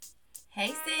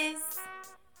Hey sis,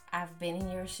 I've been in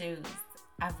your shoes.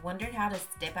 I've wondered how to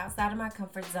step outside of my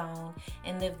comfort zone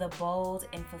and live the bold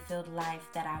and fulfilled life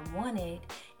that I wanted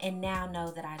and now know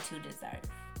that I too deserve.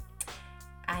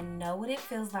 I know what it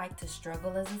feels like to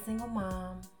struggle as a single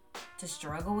mom, to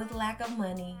struggle with lack of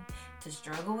money, to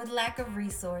struggle with lack of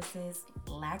resources,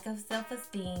 lack of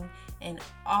self-esteem, and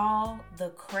all the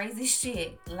crazy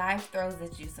shit life throws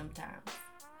at you sometimes.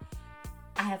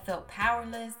 I have felt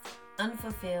powerless,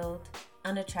 unfulfilled,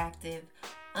 unattractive,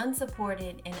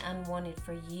 unsupported, and unwanted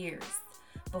for years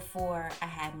before I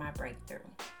had my breakthrough.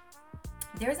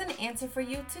 There's an answer for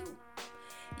you too.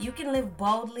 You can live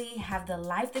boldly, have the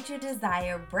life that you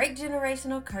desire, break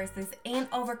generational curses, and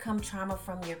overcome trauma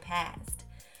from your past.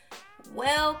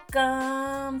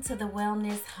 Welcome to the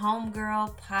Wellness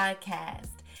Homegirl Podcast.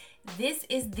 This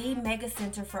is the mega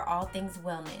center for all things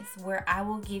wellness, where I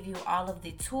will give you all of the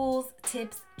tools,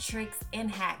 tips, tricks, and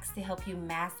hacks to help you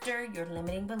master your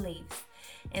limiting beliefs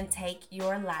and take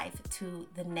your life to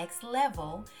the next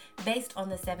level based on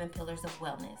the 7 pillars of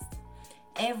wellness.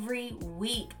 Every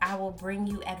week, I will bring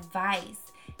you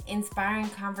advice, inspiring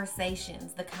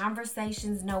conversations, the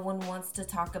conversations no one wants to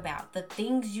talk about, the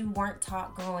things you weren't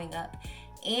taught growing up,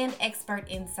 and expert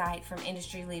insight from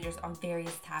industry leaders on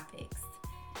various topics.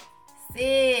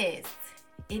 Sis,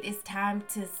 it is time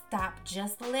to stop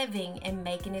just living and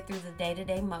making it through the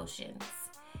day-to-day motions.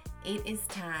 It is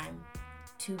time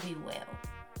to be well.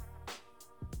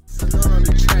 The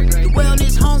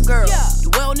wellness homegirl, the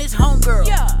wellness homegirl,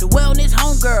 the wellness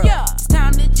homegirl. It's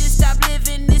time to just stop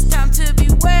living, it's time to be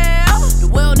well. The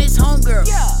wellness homegirl,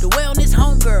 the wellness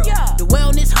homegirl, the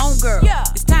wellness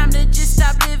homegirl. It's time to just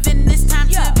stop living, it's time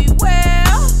to be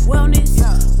well. Wellness,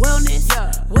 wellness,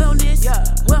 wellness,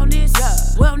 wellness,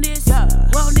 wellness,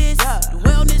 wellness, the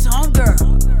wellness homegirl.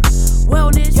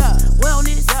 Wellness,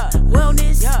 wellness,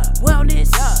 wellness,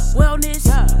 wellness, wellness,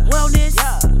 wellness,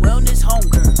 wellness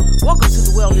homegirl. Welcome to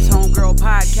the Wellness Homegirl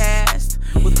Podcast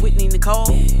with Whitney Nicole.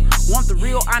 Want the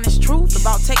real honest truth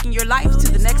about taking your life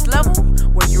to the next level?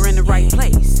 Where you're in the right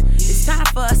place. It's time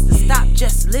for us to stop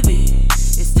just living.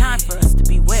 It's time for us to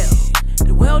be well.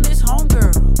 The Wellness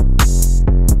Homegirl.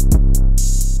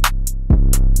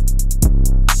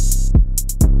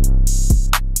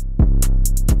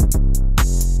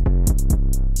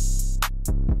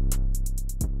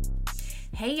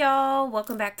 Hey y'all,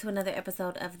 welcome back to another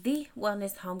episode of the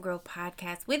Wellness Homegirl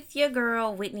Podcast with your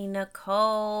girl, Whitney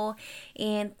Nicole.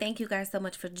 And thank you guys so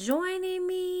much for joining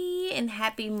me, and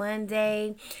happy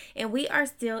Monday. And we are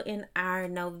still in our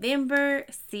November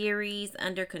series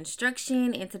under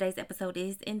construction, and today's episode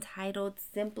is entitled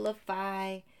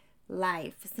Simplify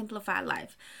Life. Simplify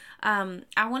Life.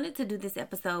 I wanted to do this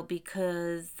episode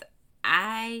because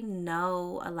I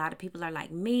know a lot of people are like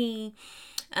me.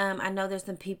 I know there's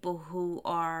some people who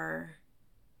are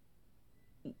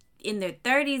in their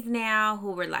 30s now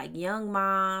who were like young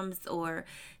moms or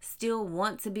still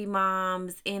want to be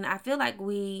moms. And I feel like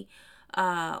we,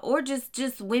 or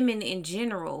just women in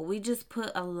general, we just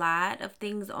put a lot of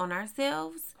things on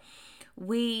ourselves.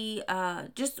 We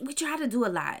try to do a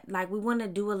lot. Like, we want to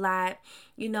do a lot.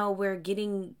 You know, we're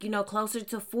getting, closer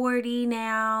to 40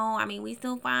 now. I mean, we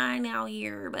still fine out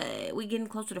here, but we getting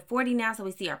closer to 40 now. So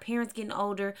we see our parents getting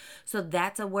older. So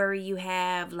that's a worry you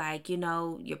have. Like,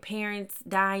 your parents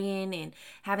dying and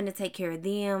having to take care of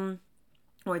them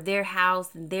or their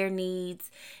house and their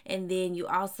needs. And then you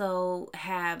also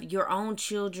have your own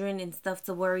children and stuff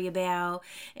to worry about.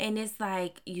 And it's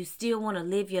like, you still want to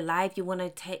live your life. You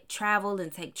want to travel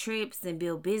and take trips and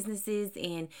build businesses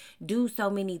and do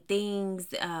so many things.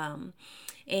 And,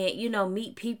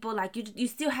 meet people. Like, you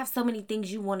still have so many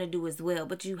things you want to do as well.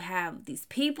 But you have these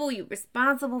people you're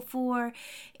responsible for.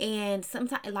 And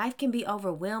sometimes life can be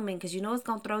overwhelming because it's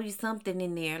going to throw you something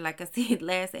in there. Like I said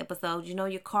last episode,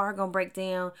 your car going to break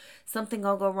down. Something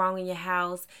going to go wrong in your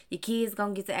house. Your kids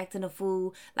going to get to acting a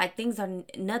fool. Like,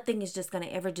 nothing is just going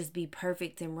to ever just be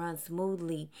perfect and run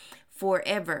smoothly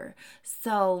forever.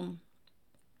 So,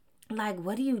 like,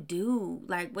 what do you do?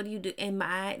 Like, what do you do?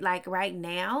 Right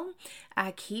now,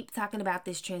 I keep talking about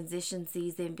this transition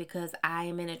season because I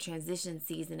am in a transition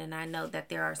season, and I know that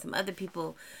there are some other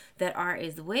people that are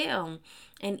as well.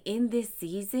 And in this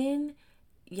season,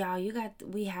 y'all,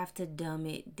 we have to dumb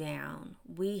it down.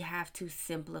 We have to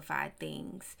simplify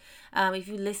things. If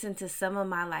you listen to some of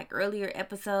my earlier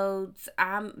episodes,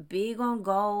 I'm big on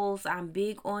goals. I'm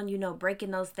big on,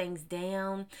 breaking those things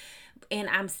down. And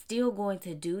I'm still going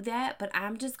to do that, but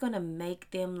I'm just going to make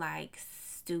them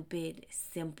stupid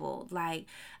simple. Like,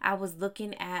 I was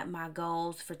looking at my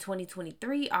goals for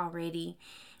 2023 already.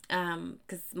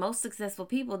 Because most successful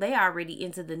people, they already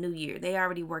into the new year. They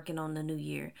already working on the new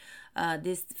year.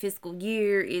 This fiscal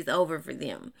year is over for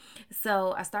them.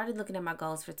 So I started looking at my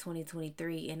goals for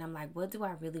 2023, and I'm like, what do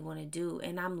I really want to do?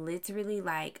 And I'm literally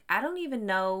like, I don't even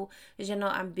know, as you know,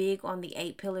 I'm big on the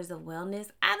 8 pillars of wellness.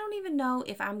 I don't even know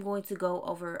if I'm going to go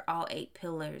over all 8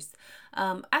 pillars.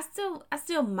 I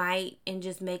still might, and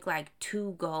just make like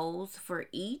 2 goals for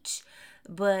each,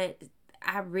 but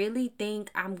I really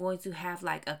think I'm going to have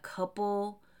like a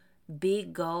couple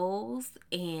big goals,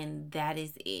 and that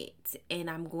is it. And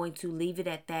I'm going to leave it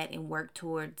at that and work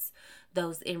towards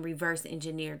those and reverse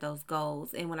engineer those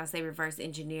goals. And when I say reverse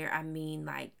engineer, I mean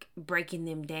like breaking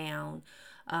them down,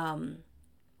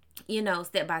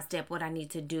 step by step, what I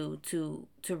need to do to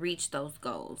reach those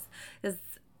goals. Because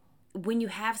when you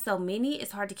have so many,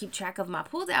 it's hard to keep track of them. I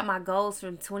pulled out my goals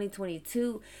from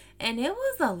 2022, and it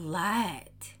was a lot.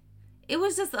 It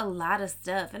was just a lot of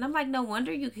stuff. And I'm like, no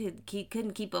wonder you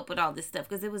couldn't keep up with all this stuff,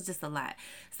 because it was just a lot.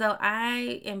 So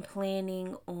I am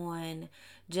planning on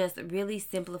just really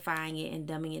simplifying it and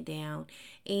dumbing it down,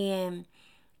 and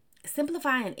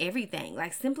simplifying everything,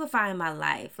 like simplifying my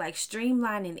life, like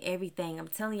streamlining everything. I'm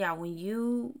telling y'all, when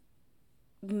you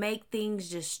make things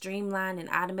just streamlined and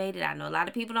automated, I know a lot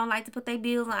of people don't like to put their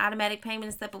bills on automatic payment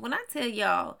and stuff, but when I tell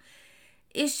y'all,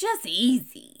 it's just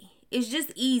easy. It's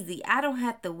just easy. I don't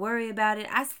have to worry about it.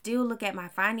 I still look at my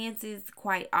finances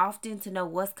quite often to know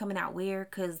what's coming out where,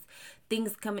 because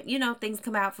things come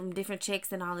out from different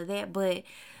checks and all of that. But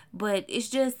it's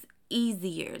just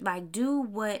easier. Like, do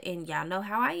what, and y'all know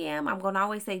how I am. I'm going to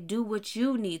always say, do what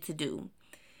you need to do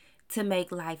to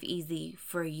make life easy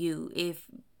for you. If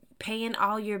paying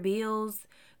all your bills,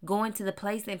 going to the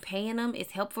place and paying them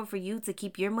is helpful for you to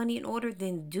keep your money in order,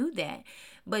 then do that.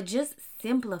 But just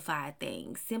simplify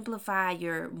things. Simplify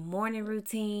your morning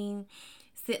routine.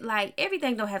 Like,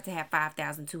 everything don't have to have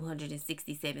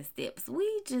 5,267 steps.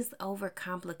 We just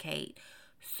overcomplicate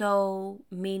so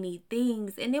many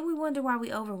things, and then we wonder why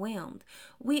we overwhelmed.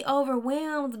 We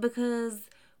overwhelmed because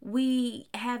we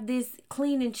have this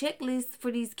cleaning checklist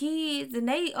for these kids, and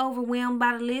they overwhelmed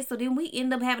by the list. So then we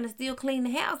end up having to still clean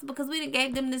the house because we done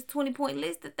gave them this 20-point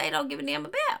list that they don't give a damn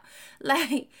about.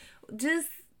 Like, just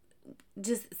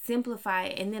simplify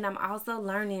it. And then I'm also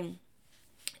learning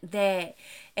that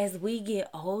as we get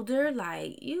older,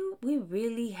 like, we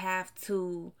really have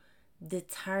to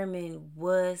determine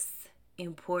what's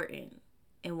important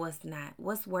and what's not,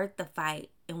 what's worth the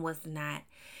fight and what's not.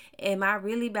 Am I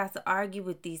really about to argue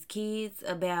with these kids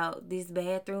about this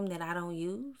bathroom that I don't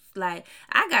use? Like,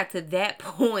 I got to that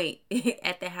point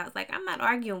at the house. Like, I'm not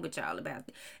arguing with y'all about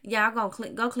it. Y'all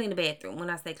gonna go clean the bathroom when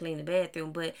I say clean the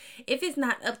bathroom. But if it's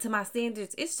not up to my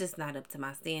standards, it's just not up to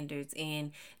my standards.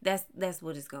 And that's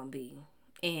what it's gonna be.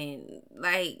 And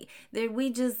like,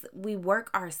 we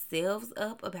work ourselves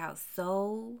up about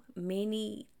so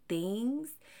many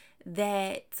things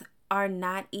that are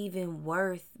not even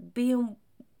worth being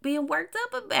worked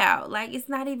up about. Like, it's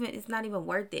not even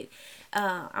worth it.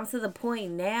 I'm to the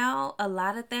point now, a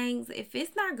lot of things, if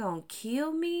it's not gonna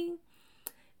kill me,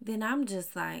 then I'm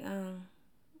just like,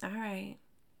 all right.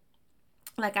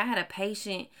 Like, I had a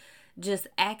patient just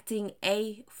acting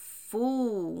a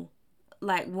fool,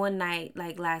 like, one night,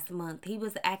 like last month. He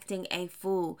was acting a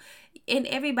fool, and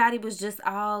everybody was just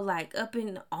all like up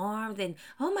in arms and,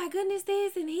 oh my goodness,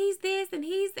 this and he's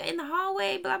in the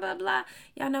hallway, blah blah blah.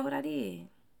 Y'all know what I did?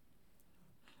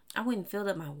 I went and filled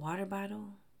up my water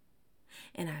bottle,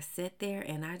 and I sat there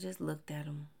and I just looked at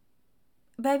him.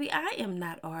 Baby, I am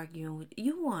not arguing with you.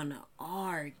 You want to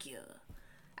argue?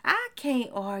 I can't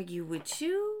argue with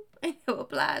you. And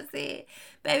Reply said,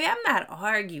 baby, I'm not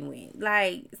arguing.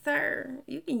 Like, sir,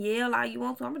 you can yell all you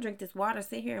want to. I'm going to drink this water,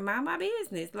 sit here and mind my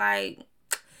business. Like,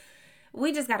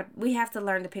 we have to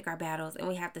learn to pick our battles, and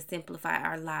we have to simplify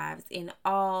our lives in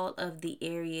all of the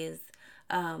areas.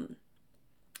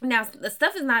 Now, the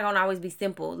stuff is not going to always be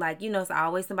simple. Like, it's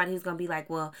always somebody who's going to be like,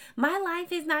 well, my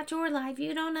life is not your life.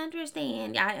 You don't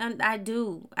understand. I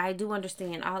do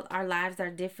understand. All our lives are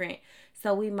different.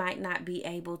 So we might not be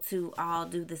able to all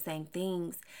do the same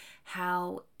things.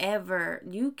 However,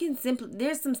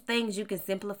 there's some things you can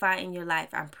simplify in your life,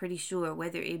 I'm pretty sure,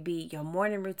 whether it be your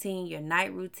morning routine, your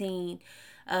night routine,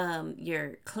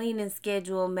 your cleaning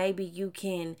schedule. Maybe you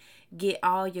can get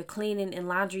all your cleaning and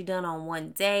laundry done on one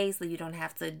day, so you don't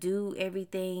have to do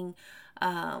everything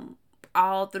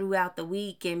all throughout the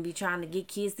week and be trying to get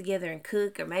kids together and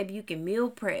cook. Or maybe you can meal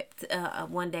prep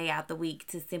one day out the week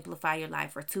to simplify your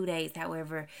life, or 2 days.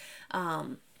 However,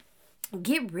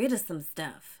 get rid of some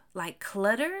stuff. Like,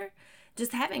 clutter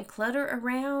just having clutter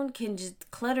around can just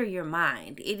clutter your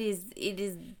mind. It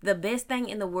is the best thing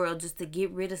in the world just to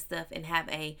get rid of stuff and have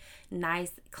a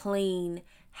nice, clean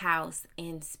house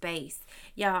and space.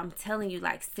 Y'all, I'm telling you,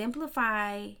 like,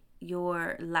 simplify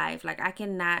your life. Like, I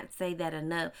cannot say that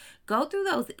enough. Go through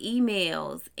those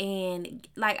emails, and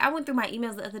like, I went through my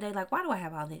emails the other day, like, why do I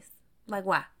have all this? Like,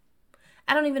 why?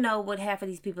 I don't even know what half of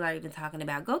these people are even talking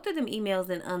about. Go through them emails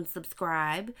and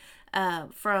unsubscribe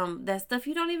from that stuff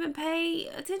you don't even pay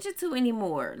attention to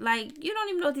anymore. Like, you don't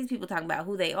even know what these people talking about,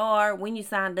 who they are, when you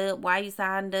signed up, why you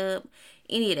signed up,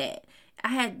 any of that. I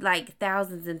had like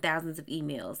thousands and thousands of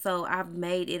emails. So I've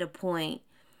made it a point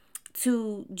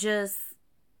to just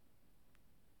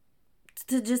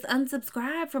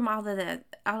unsubscribe from all of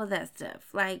that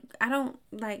stuff. Like, I don't,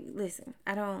 like, listen,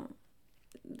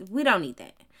 we don't need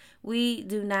that. We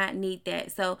do not need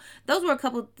that. So those were a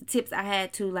couple tips I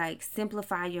had to, like,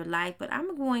 simplify your life. But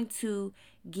I'm going to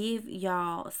give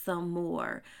y'all some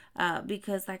more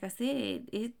because, like I said,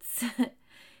 it's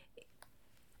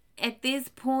at this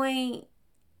point,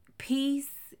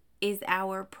 peace is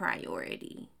our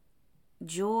priority.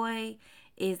 Joy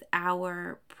is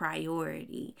our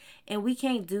priority. And we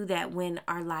can't do that when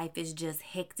our life is just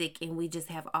hectic and we just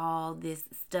have all this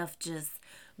stuff just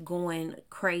going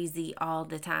crazy all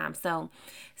the time. So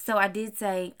I did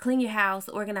say, clean your house,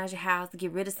 organize your house,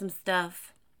 get rid of some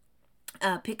stuff.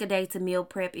 Pick a day to meal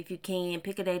prep if you can.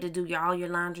 Pick a day to do all your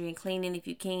laundry and cleaning if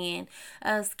you can.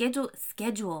 Schedule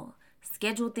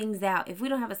things out. If we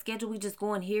don't have a schedule, we just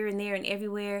going here and there and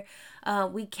everywhere.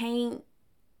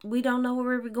 We don't know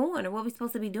where we're going or what we're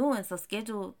supposed to be doing. So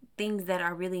schedule things that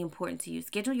are really important to you.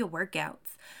 Schedule your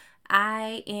workouts.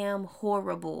 I am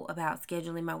horrible about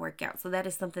scheduling my workouts. So that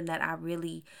is something that I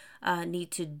really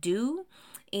need to do.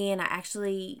 And I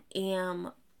actually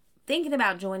am thinking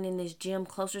about joining this gym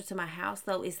closer to my house,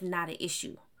 though it's not an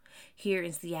issue. Here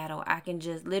in Seattle, I can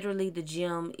just literally, the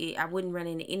gym, I wouldn't run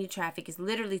into any traffic. It's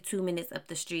literally 2 minutes up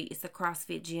the street. It's a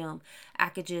CrossFit gym. I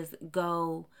could just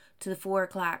go to the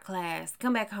 4:00 class,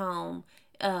 come back home,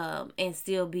 and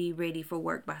still be ready for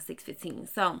work by 6:15.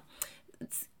 So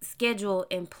schedule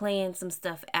and plan some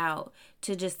stuff out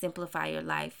to just simplify your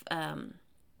life.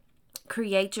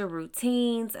 Create your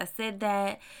routines. I said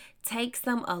that. Take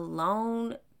some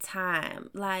alone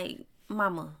time. Like,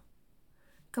 mama,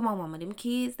 come on, mama. Them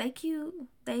kids, they cute.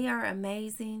 They are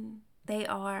amazing. They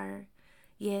are.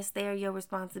 Yes, they are your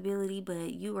responsibility,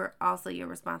 but you are also your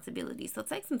responsibility. So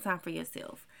take some time for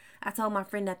yourself. I told my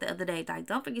friend that the other day, like,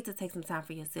 don't forget to take some time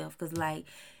for yourself. Because, like,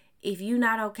 if you're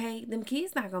not okay, them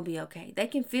kids not going to be okay. They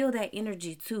can feel that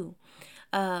energy too.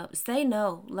 Say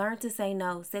no. Learn to say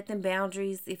no. Set them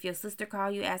boundaries. If your sister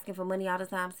call you asking for money all the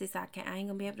time, sis, I ain't going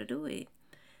to be able to do it.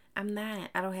 I'm not.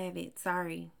 I don't have it.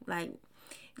 Sorry. Like,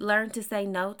 learn to say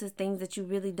no to things that you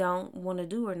really don't want to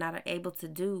do or not able to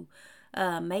do.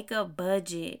 Make a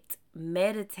budget.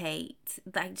 Meditate.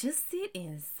 Like, just sit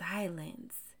in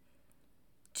silence.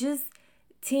 Just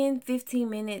 10-15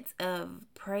 minutes of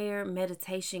prayer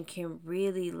meditation can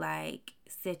really, like,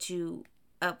 set you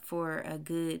up for a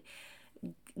good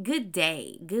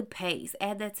day, good pace.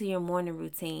 Add that to your morning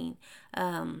routine.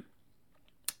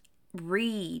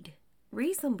 Read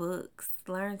some books,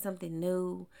 learn something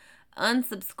new.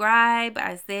 Unsubscribe.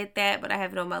 I said that, but I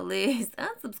have it on my list.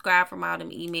 Unsubscribe from all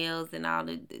them emails and all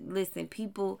the,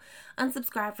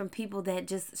 unsubscribe from people that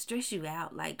just stress you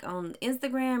out. Like on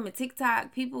Instagram and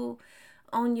TikTok, people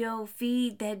on your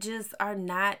feed that just are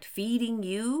not feeding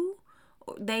you.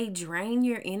 They drain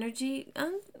your energy.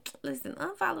 Listen,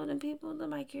 unfollow them people that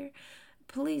might care.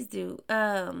 Please do.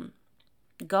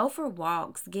 Go for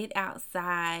walks. Get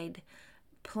outside.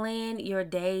 Plan your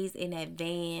days in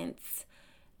advance.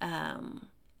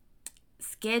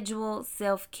 Schedule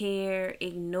self-care.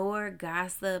 Ignore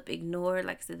gossip. Ignore,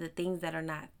 like I said, the things that are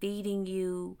not feeding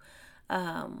you.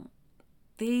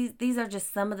 These are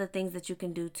just some of the things that you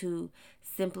can do to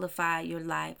simplify your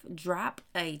life. Drop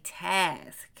a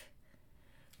task.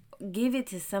 Give it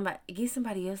to somebody. Get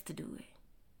somebody else to do it.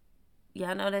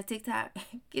 Y'all know that TikTok?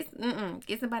 Get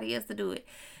somebody else to do it.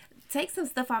 Take some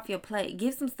stuff off your plate.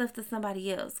 Give some stuff to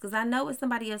somebody else. Because I know it's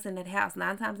somebody else in that house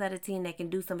 9 times out of 10 that can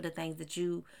do some of the things that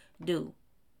you do.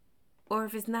 Or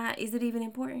if it's not, is it even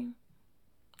important?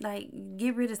 Like,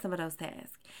 get rid of some of those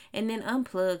tasks. And then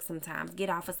unplug sometimes. Get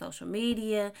off of social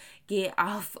media. Get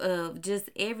off of just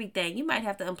everything. You might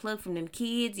have to unplug from them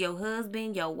kids, your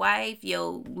husband, your wife,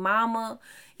 your mama,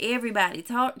 everybody.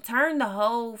 Turn the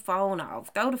whole phone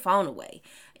off. Throw the phone away.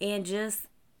 And just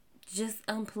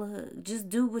unplug. Just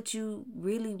do what you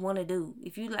really want to do.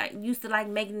 If you used to like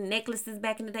making necklaces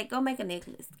back in the day, go make a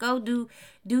necklace. Go do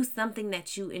something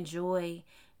that you enjoy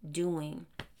doing.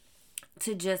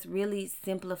 to just really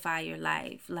simplify your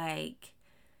life. Like,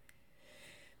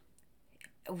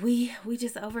 we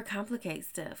just overcomplicate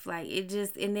stuff. Like, it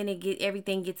just, and then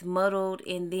everything gets muddled,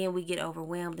 and then we get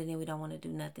overwhelmed, and then we don't want to do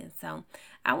nothing. So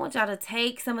I want y'all to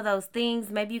take some of those things.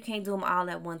 Maybe you can't do them all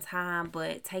at one time,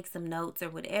 but take some notes or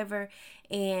whatever,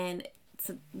 and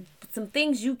some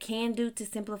things you can do to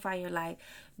simplify your life.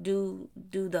 Do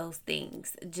those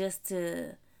things just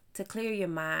to clear your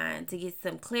mind, to get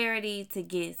some clarity, to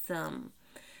get some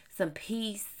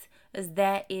peace. As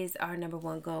that is our number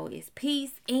one goal, is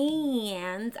peace.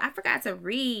 And I forgot to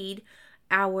read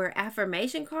our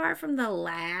affirmation card from the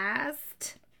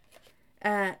last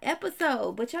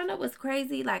episode. But y'all know what's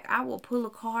crazy? Like, I will pull a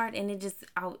card and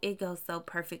it goes so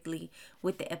perfectly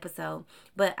with the episode.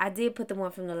 But I did put the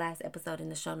one from the last episode in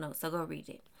the show notes, so go read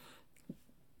it.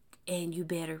 And you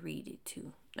better read it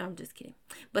too. I'm just kidding.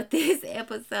 But this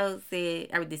episode,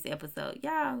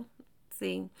 y'all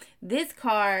see, this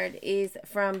card is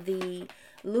from the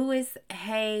Louise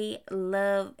Hay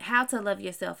How to Love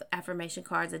Yourself affirmation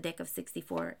cards, a deck of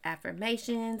 64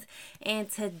 affirmations.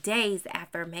 And today's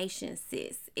affirmation,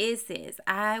 it says,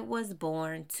 I was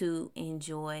born to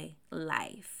enjoy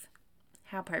life.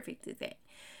 How perfect is that?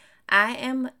 I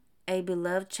am a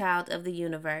beloved child of the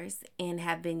universe and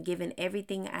have been given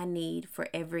everything I need for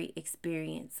every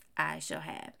experience I shall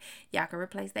have. Y'all can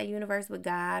replace that universe with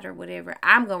God or whatever.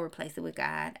 I'm going to replace it with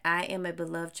God. I am a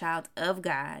beloved child of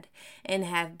God and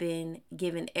have been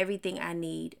given everything I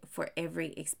need for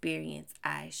every experience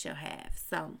I shall have.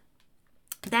 So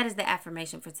that is the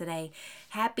affirmation for today.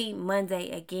 Happy Monday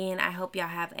again. I hope y'all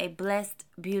have a blessed,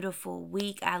 beautiful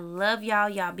week. I love y'all.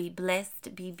 Y'all be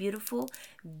blessed, be beautiful,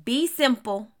 be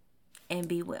simple, and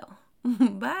be well.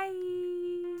 Bye.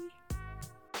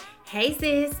 Hey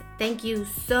sis, thank you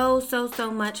so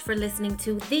much for listening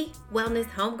to the Wellness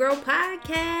Homegirl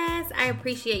podcast. I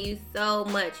appreciate you so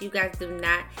much. You guys do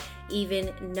not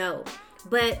even know.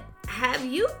 But have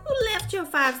you left your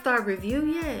 5-star review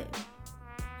yet?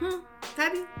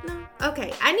 Have you? No?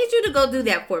 Okay. I need you to go do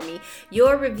that for me.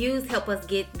 Your reviews help us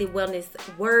get the wellness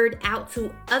word out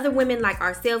to other women like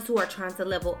ourselves who are trying to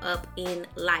level up in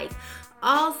life.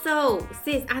 Also,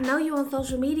 sis, I know you on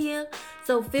social media,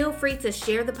 so feel free to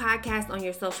share the podcast on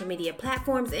your social media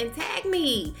platforms and tag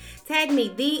me. Tag me,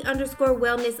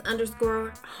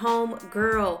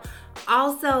 the_wellness_homegirl.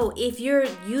 Also, if you're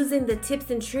using the tips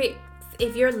and tricks,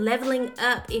 if you're leveling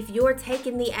up, if you're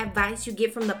taking the advice you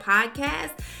get from the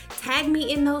podcast, tag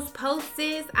me in those posts,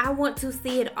 sis. I want to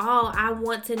see it all. I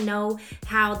want to know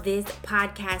how this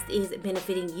podcast is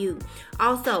benefiting you.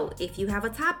 Also, if you have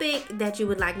a topic that you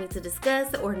would like me to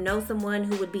discuss or know someone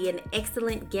who would be an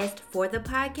excellent guest for the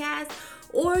podcast,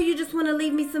 or you just want to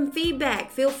leave me some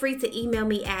feedback, feel free to email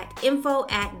me at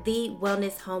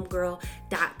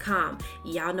info@thewellnesshomegirl.com.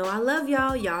 Y'all know I love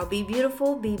y'all. Y'all be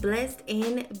beautiful, be blessed,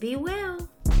 and be well.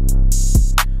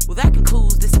 Well, that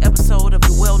concludes this episode of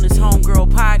the Wellness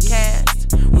Homegirl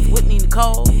podcast with Whitney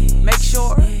Nicole. Make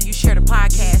sure you share the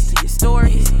podcast to your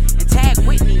stories